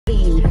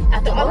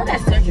After all of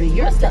that surgery,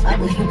 you're still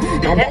ugly.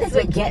 Now that is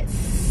what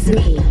gets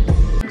me.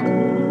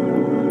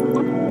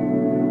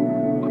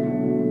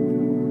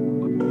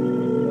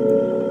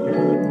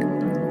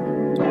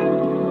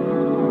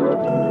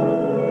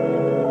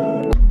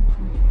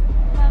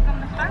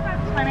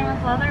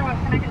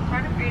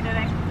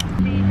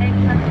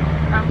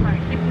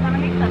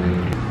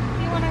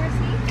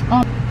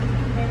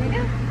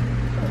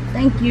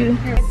 Thank you.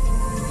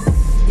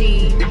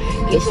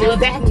 Get you a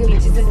back, you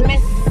get you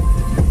dismissed.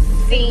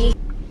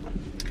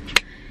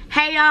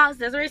 Hey y'all, it's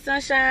Desiree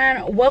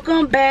Sunshine.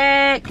 Welcome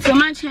back to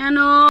my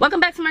channel.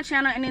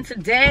 And in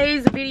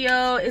today's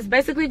video, it's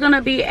basically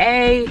gonna be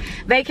a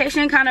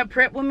vacation kind of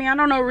prep with me. I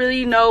don't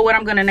really know what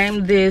I'm gonna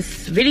name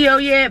this video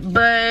yet,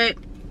 but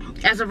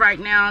as of right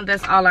now,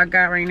 that's all I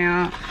got right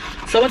now.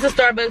 So I went to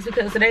Starbucks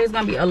because today is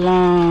gonna be a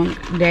long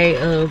day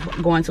of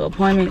going to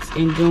appointments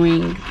and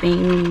doing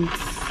things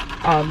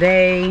all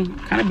day.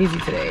 Kind of busy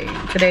today.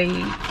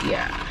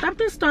 Yeah.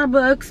 Stopped at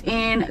Starbucks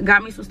and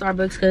got me some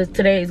Starbucks because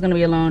today is gonna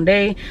be a long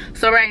day.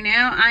 So right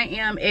now I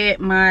am at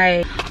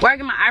where I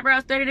get my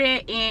eyebrows threaded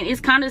at, and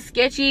it's kind of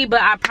sketchy,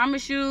 but I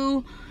promise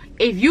you,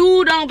 if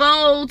you don't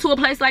go to a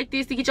place like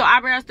this to get your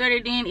eyebrows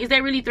threaded, then is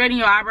they really threading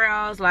your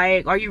eyebrows?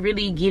 Like, are you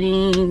really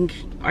getting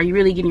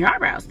your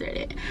eyebrows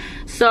threaded?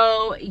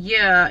 So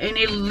yeah, and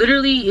it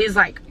literally is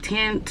like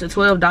 $10 to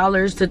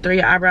 $12 to thread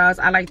your eyebrows.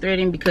 I like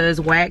threading because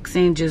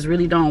waxing just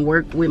really don't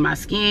work with my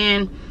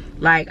skin.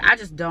 Like, I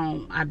just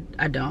don't.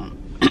 I don't.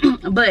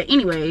 But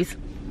anyways,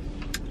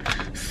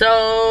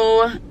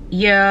 so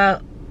yeah,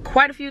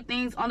 quite a few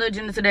things on the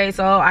agenda today.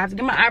 So I have to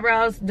get my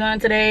eyebrows done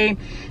today.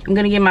 I'm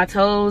gonna get my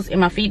toes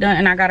and my feet done,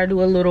 and I gotta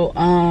do a little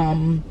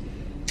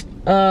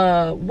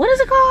what is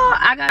it called?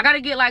 I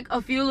gotta get like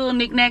a few little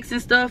knickknacks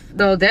and stuff.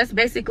 So that's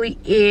basically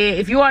it.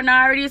 If you are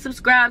not already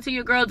subscribed to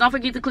your girl, don't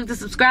forget to click the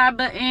subscribe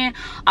button.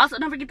 Also,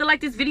 don't forget to like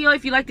this video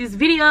if you like this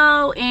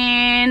video.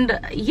 And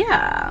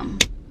yeah,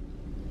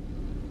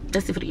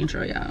 that's it for the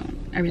intro, y'all.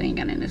 Everything ain't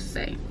got nothing to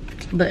say,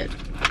 but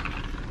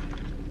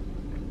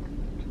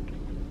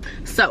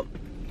so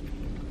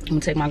I'm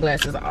gonna take my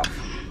glasses off.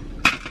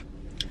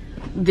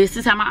 This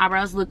is how my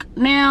eyebrows look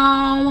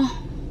now.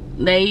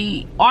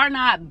 They are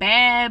not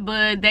bad,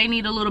 but they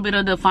need a little bit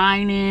of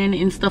defining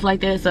and stuff like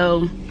that.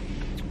 So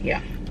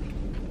yeah.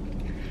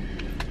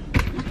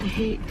 What the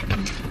heck?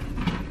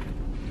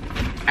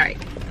 All right,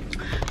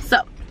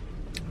 so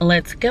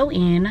let's go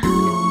in.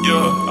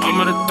 Yeah,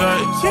 I'm at a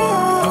dice.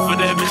 For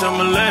that bitch, I'm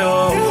a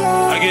layoff.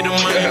 I get the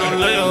money on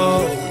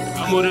layoff.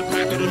 I'm with a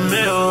crack of the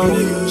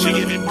mail. She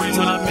give me breeze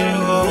when I pay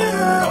her.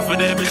 For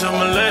that bitch, I'm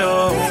a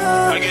layoff.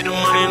 I get the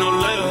money on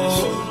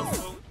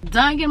layoff.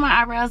 Done getting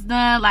my eyebrows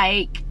done.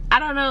 Like, I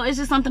don't know, it's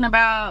just something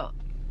about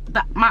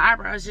my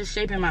eyebrows just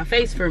shaping my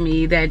face for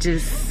me that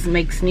just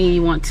makes me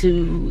want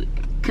to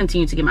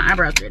continue to get my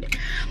eyebrows threaded.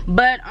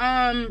 But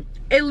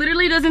it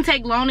literally doesn't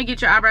take long to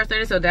get your eyebrows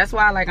threaded, so that's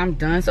why like I'm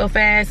done so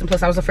fast. And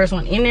plus I was the first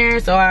one in there,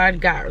 so I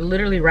got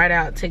literally right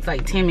out. It takes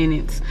like 10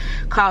 minutes,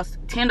 cost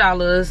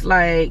 $10.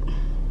 Like,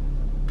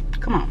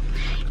 come on.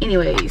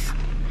 Anyways,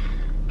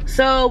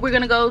 so we're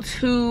gonna go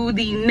to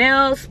the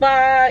nail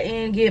spa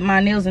and get my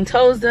nails and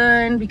toes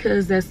done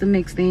because that's the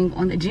next thing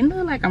on the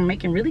agenda. Like, I'm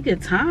making really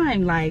good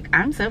time. Like,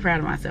 I'm so proud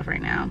of myself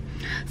right now.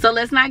 So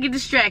let's not get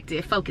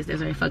distracted. Focus,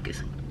 that's right,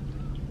 focus.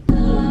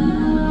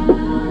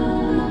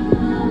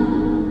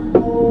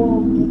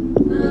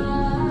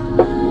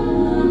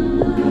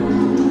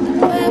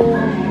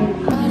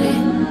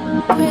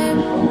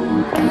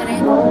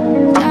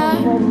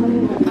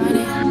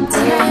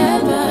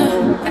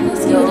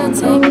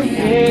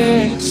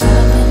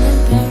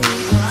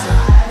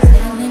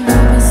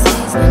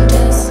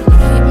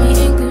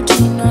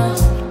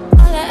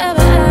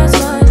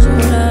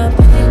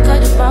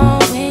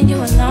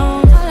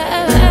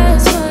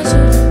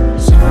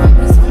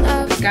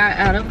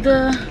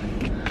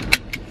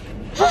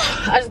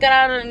 I just got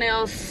out of the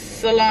nail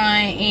salon,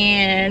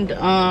 and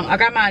I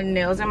got my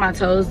nails and my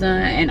toes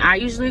done, and I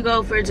usually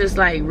go for just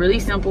like really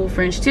simple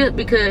French tip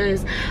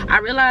because I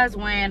realize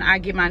when I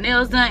get my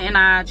nails done and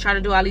I try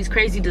to do all these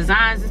crazy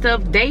designs and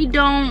stuff, they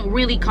don't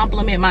really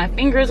complement my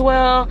fingers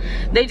well.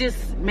 They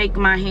just make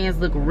my hands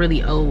look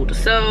really old.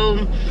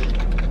 So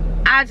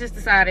I just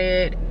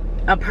decided,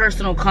 a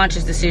personal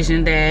conscious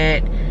decision,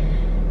 that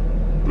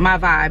my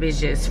vibe is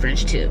just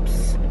French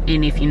tips,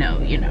 and if you know,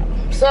 you know.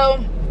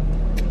 So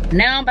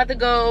now I'm about to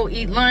go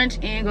eat lunch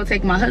and go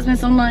take my husband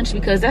some lunch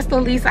because that's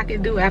the least I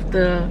can do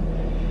after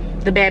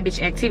the bad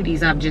bitch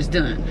activities I've just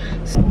done.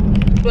 So,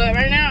 but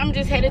right now I'm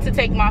just headed to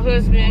take my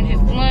husband his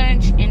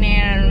lunch, and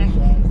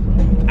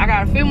then I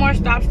got a few more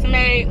stops to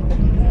make.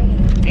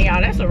 And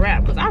y'all, that's a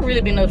wrap because I've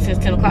really been up since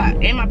 10 o'clock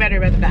and my battery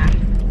about to die.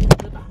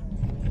 Goodbye.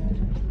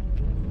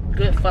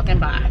 Good fucking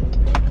bye.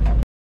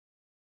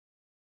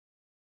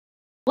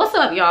 What's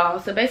up, y'all?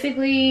 So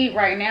basically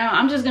right now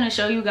I'm just gonna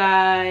show you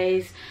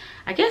guys,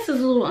 I guess it's a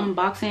little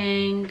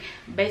unboxing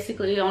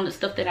basically on the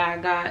stuff that I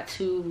got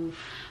to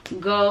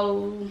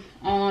go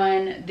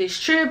on this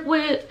trip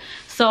with.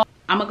 So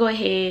I'm gonna go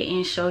ahead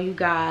and show you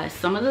guys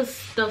some of the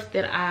stuff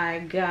that I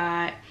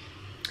got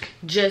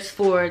just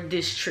for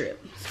this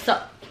trip.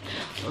 So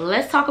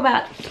let's talk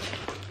about,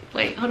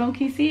 wait, hold on,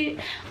 can you see it?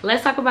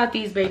 Let's talk about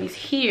these babies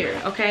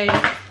here, okay?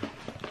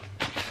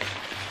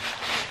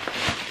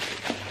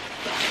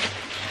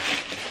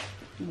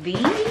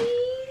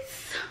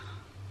 These,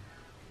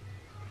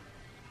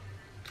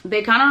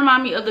 they kind of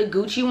remind me of the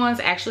Gucci ones.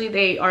 Actually,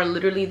 they are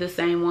literally the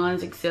same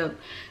ones, except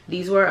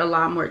these were a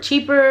lot more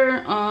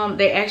cheaper.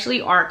 They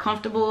actually are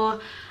comfortable.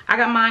 I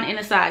got mine in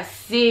a size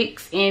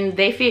 6 and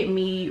they fit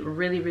me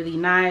really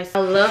nice. I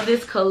love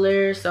this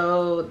color,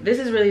 so this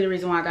is really the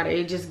reason why I got it.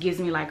 It just gives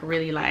me like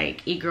really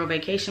like Eat Girl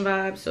vacation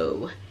vibes.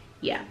 So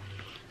yeah,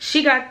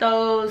 she got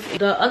those.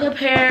 The other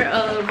pair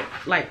of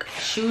like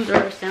shoes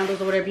or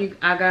sandals or whatever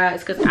I got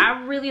is because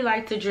I really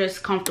like to dress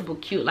comfortable,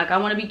 cute. Like I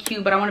want to be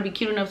cute, but I want to be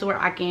cute enough to where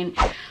I can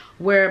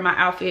wear my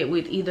outfit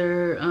with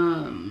either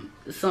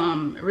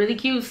some really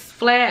cute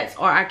flats,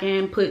 or I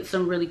can put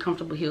some really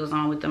comfortable heels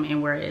on with them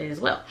and wear it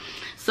as well.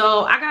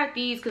 So I got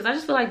these because I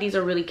just feel like these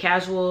are really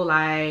casual.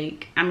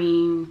 Like, I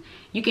mean,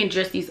 you can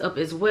dress these up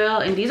as well.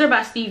 And these are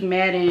by Steve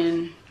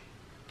Madden.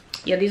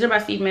 Yeah, these are by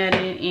Steve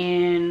Madden,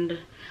 and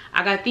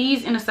I got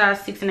these in a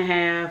size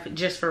 6.5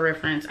 just for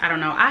reference. I don't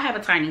know, I have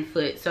a tiny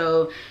foot,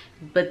 so,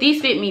 but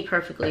these fit me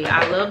perfectly.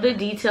 I love the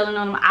detailing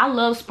on them. I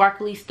love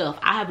sparkly stuff.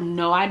 I have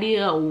no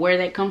idea where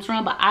that comes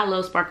from, but I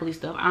love sparkly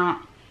stuff.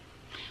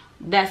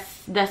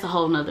 That's a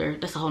whole nother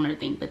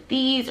thing. But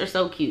these are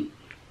so cute.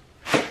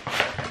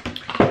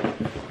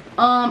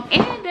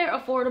 And they're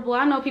affordable.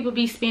 I know people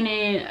be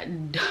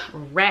spending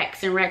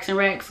racks and racks and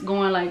racks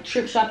going like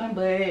trip shopping,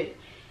 but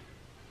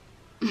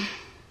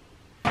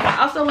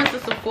I also went to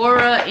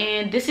Sephora,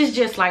 and this is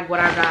just like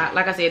what I got.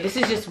 Like I said, this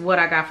is just what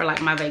I got for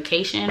like my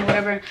vacation,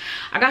 whatever.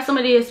 I got some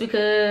of this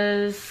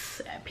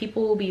because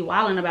people will be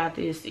wilding about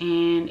this,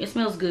 and it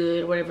smells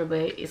good, whatever,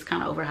 but it's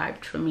kind of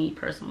overhyped for me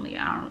personally.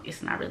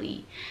 It's not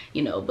really,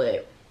 you know,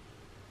 but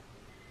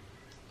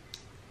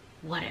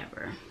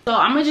whatever. So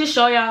I'm gonna just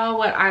show y'all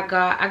what I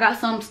got. I got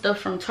some stuff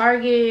from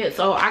Target.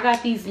 So I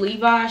got these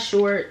Levi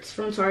shorts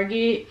from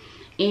Target,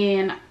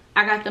 and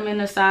I got them in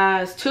a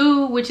size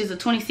 2, which is a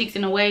 26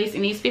 in the waist,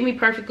 and these fit me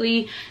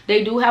perfectly.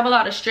 They do have a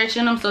lot of stretch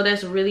in them, so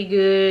that's really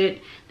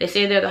good. They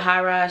say they're the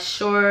high-rise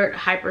short,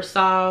 hyper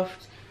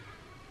soft,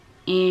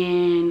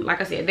 and like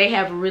I said, they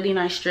have really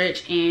nice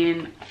stretch,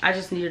 and I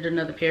just needed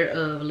another pair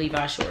of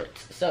Levi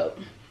shorts, so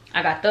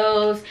I got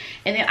those.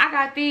 And then I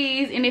got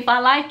these, and if I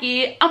like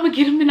it, I'm gonna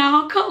get them in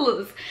all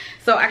colors.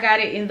 So I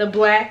got it in the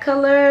black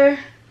color,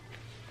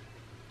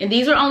 and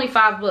these are only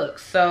 $5.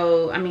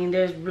 So I mean,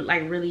 there's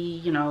like really,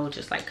 you know,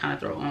 just like kind of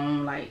throw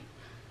on like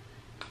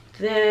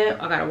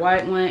that. I got a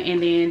white one,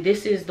 and then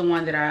this is the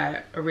one that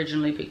I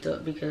originally picked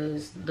up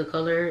because the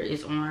color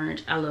is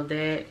orange. I love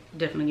that.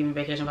 Definitely giving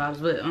vacation vibes.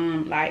 But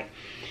like,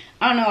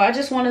 I don't know, I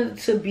just wanted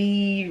to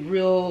be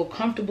real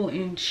comfortable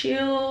and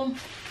chill,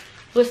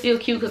 but still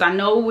cute, because I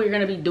know we're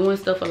gonna be doing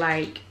stuff for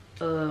like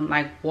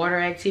water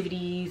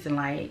activities and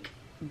like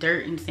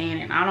dirt and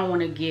sand, and I don't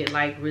want to get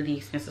like really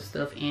expensive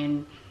stuff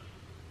and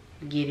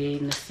get it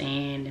in the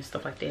sand and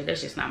stuff like that.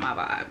 That's just not my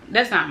vibe.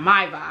 That's not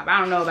my vibe. I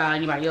don't know about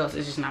anybody else,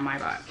 it's just not my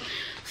vibe.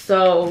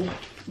 So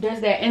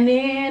there's that. And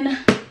then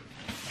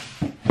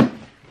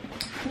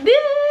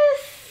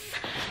this,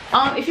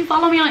 if you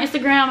follow me on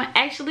Instagram,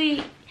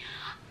 actually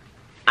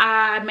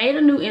I made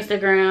a new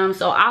Instagram,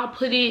 so I'll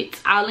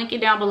link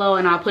it down below,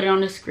 and I'll put it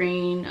on the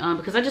screen,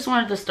 because I just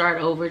wanted to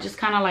start over, just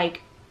kind of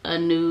like a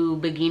new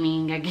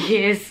beginning, I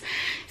guess.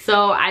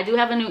 So I do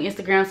have a new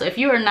Instagram, so if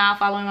you are not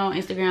following me on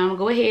Instagram,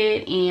 go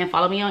ahead and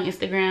follow me on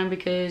Instagram,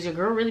 because your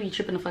girl really be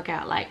tripping the fuck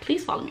out. Like,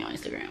 please follow me on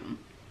Instagram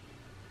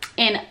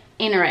and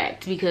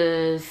interact,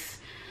 because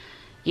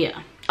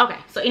yeah. Okay,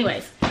 so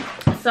anyways,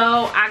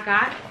 so I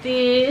got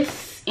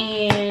this,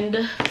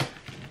 and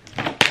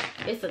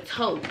it's a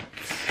tote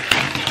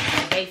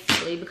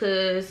basically,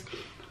 because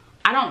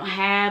I don't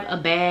have a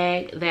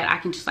bag that I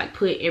can just like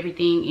put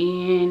everything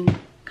in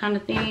kind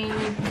of thing.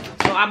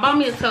 So I bought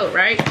me a tote,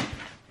 right?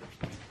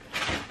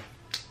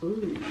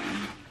 Ooh,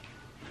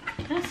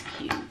 that's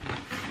cute.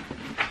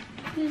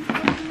 It's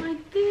looking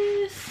like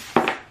this.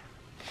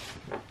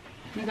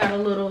 It got a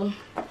little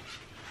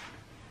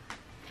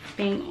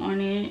thing on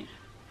it.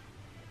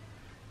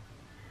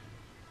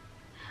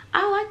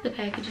 I like the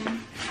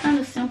packaging. It's kind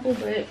of simple,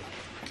 but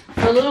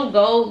the little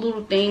gold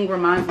little thing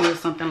reminds me of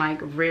something like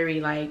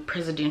very like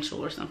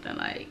presidential or something.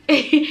 Like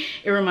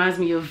it reminds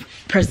me of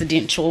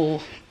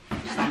presidential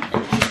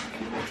something.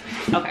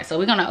 Okay, so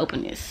we're gonna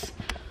open this.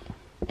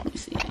 Let me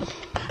see.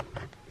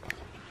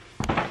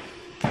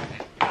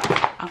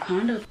 I'll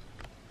kind of.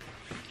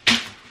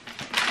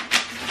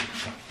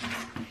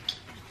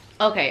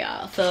 Okay,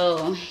 y'all,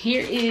 so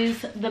here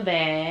is the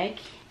bag.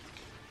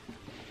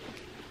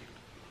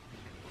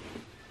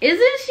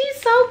 Isn't she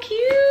so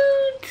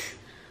cute?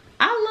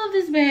 I love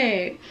this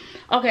bag.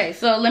 Okay,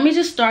 so let me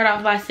just start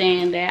off by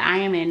saying that I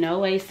am in no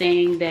way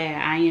saying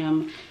that I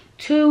am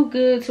too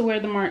good to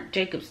wear the Marc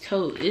Jacobs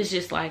tote. It's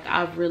just like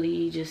I've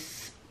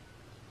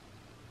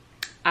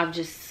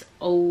just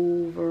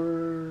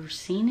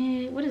overseen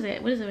it. What is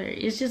that? What is it?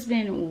 It's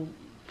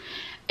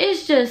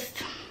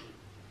just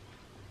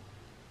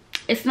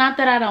it's not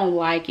that I don't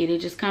like it.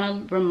 It just kind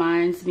of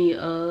reminds me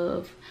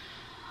of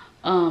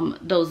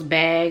those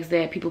bags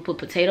that people put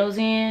potatoes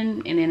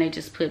in, and then they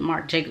just put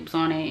Marc Jacobs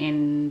on it,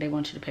 and they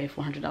want you to pay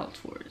 $400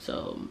 for it.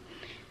 So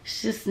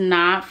it's just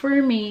not for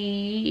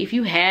me. If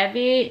you have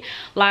it,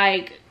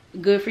 like,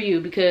 good for you,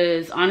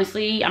 because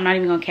honestly, I'm not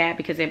even gonna cap,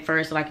 because at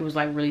first, like, it was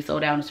like really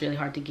sold out and it's really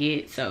hard to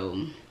get.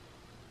 So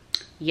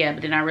yeah,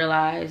 but then I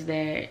realized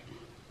that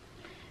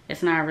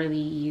it's not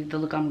really the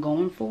look I'm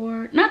going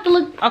for. Not the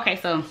look, okay,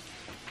 so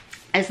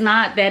it's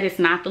not that it's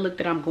not the look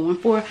that I'm going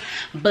for,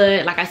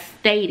 but like I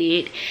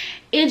stated,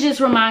 it just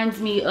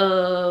reminds me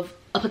of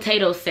a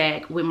potato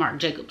sack with Marc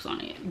Jacobs on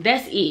it.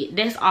 That's it.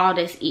 That's all.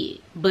 That's it.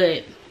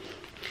 But,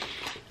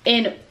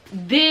 and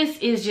this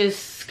is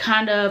just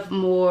kind of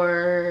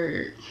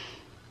more,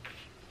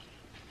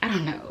 I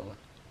don't know.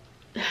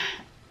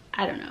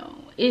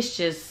 It's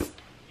just,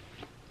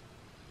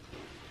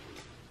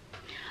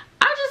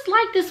 I just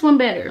like this one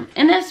better,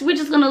 and we're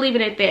just gonna leave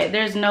it at that.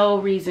 There's no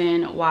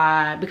reason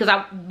why, because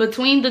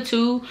between the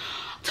two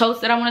totes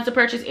that I wanted to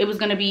purchase, it was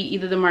gonna be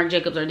either the Marc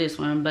Jacobs or this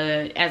one,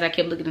 but as I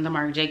kept looking at the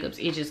Marc Jacobs,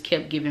 it just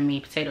kept giving me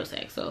potato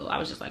sack. So I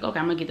was just like, okay,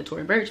 I'm gonna get the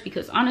Tory Burch,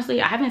 because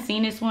honestly, I haven't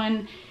seen this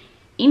one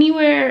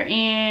anywhere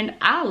and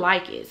I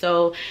like it.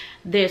 So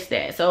there's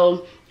that.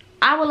 So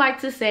I would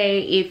like to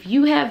say, if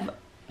you have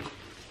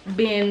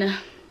been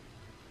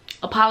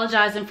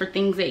apologizing for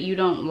things that you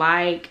don't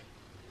like,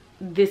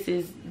 this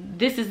is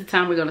the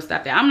time we're gonna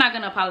stop that. I'm not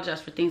gonna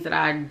apologize for things that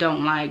I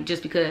don't like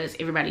just because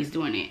everybody's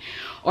doing it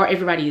or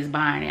everybody is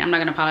buying it. I'm not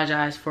gonna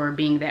apologize for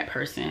being that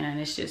person. And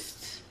it's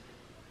just,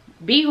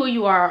 be who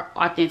you are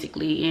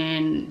authentically,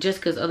 and just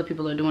because other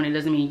people are doing it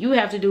doesn't mean you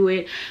have to do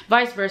it,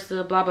 vice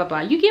versa, blah blah blah.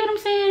 You get what I'm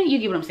saying? You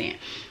get what I'm saying?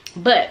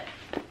 But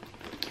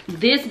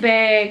this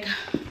bag,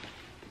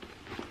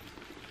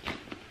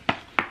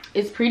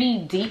 it's pretty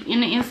deep in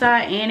the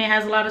inside and it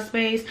has a lot of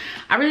space.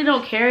 I really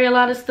don't carry a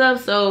lot of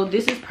stuff, so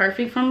this is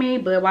perfect for me.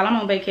 But while I'm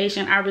on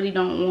vacation, I really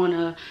don't want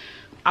to,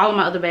 all of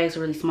my other bags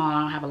are really small.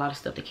 I don't have a lot of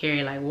stuff to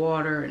carry, like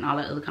water and all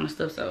that other kind of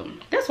stuff. So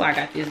that's why I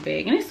got this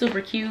bag, and it's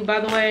super cute, by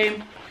the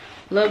way.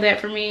 Love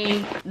that for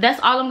me. That's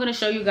all I'm going to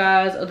show you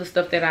guys of the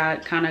stuff that I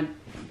kind of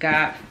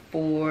got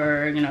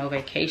for, you know,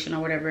 vacation or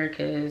whatever,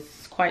 because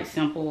it's quite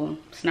simple.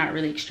 It's not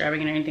really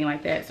extravagant or anything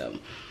like that. So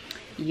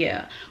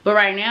yeah, but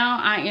right now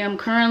I am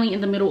currently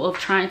in the middle of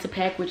trying to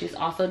pack, which is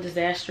also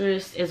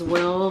disastrous as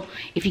well,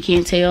 if you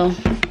can't tell.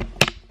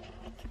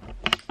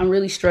 I'm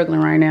really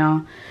struggling right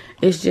now.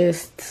 It's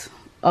just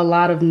a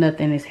lot of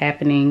nothing is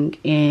happening,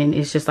 and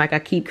it's just like I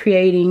keep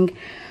creating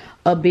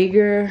a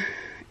bigger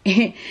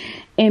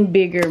and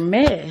bigger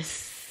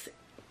mess,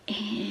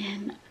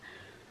 and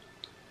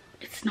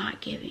it's not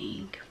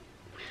giving.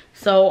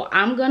 So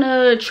I'm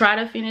gonna try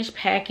to finish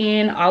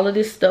packing all of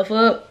this stuff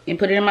up and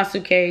put it in my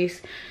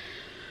suitcase,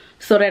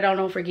 so that I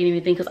don't forget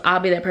anything, because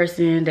I'll be that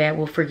person that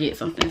will forget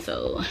something.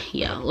 So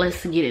yeah,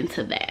 let's get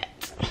into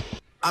that.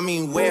 I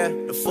mean, where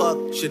the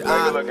fuck should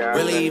I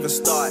really even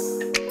start?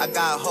 I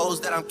got hoes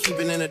that I'm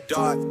keeping in the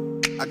dark.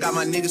 I got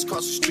my niggas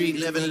across the street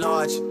living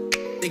large.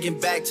 Thinking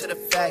back to the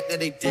fact that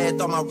they dead,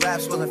 thought my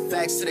raps wasn't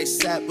facts, so they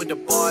sat with the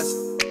bars.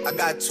 I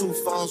got 2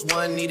 phones,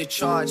 one need a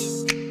charge.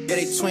 Yeah,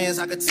 they twins,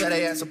 I could tell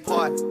they ass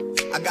apart.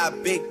 I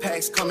got big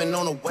packs coming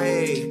on the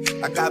way.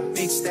 I got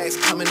big stacks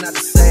coming out to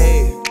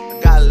save.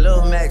 Got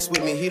Lil Max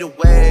with me, he the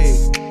way.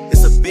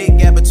 It's a big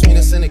gap between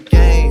us in the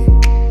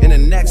game. In the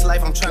next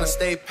life, I'm trying to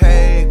stay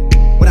paid.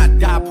 When I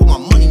die, put my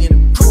money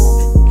in the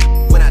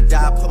grave. When I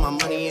die, put my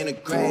money in the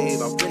grave.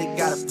 I really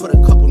gotta put a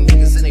couple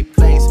niggas in their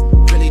place.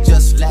 Really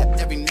just lapped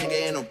every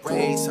nigga in a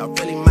race. I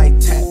really might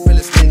tap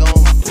realest nigga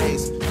on my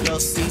face. Lil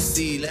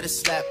CC, let it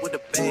slap with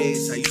the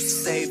bass. I used to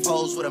save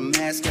hoes with a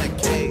mask and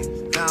a cave.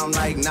 Now I'm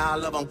like, nah,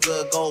 love, I'm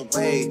good, go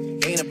away.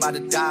 Ain't about to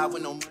die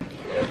with no money.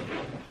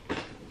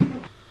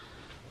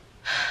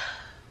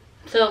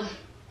 So,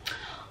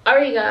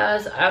 alright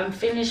guys, I'm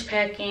finished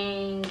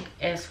packing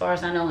as far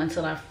as I know,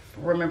 until I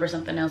remember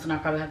something else and I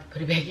probably have to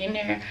put it back in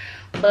there.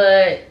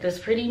 But that's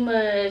pretty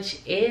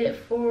much it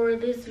for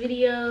this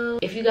video.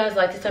 If you guys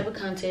like this type of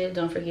content,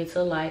 don't forget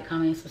to like,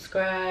 comment,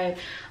 subscribe.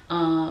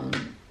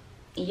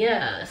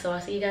 Yeah, so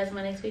I'll see you guys in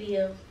my next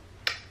video.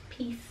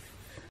 Peace.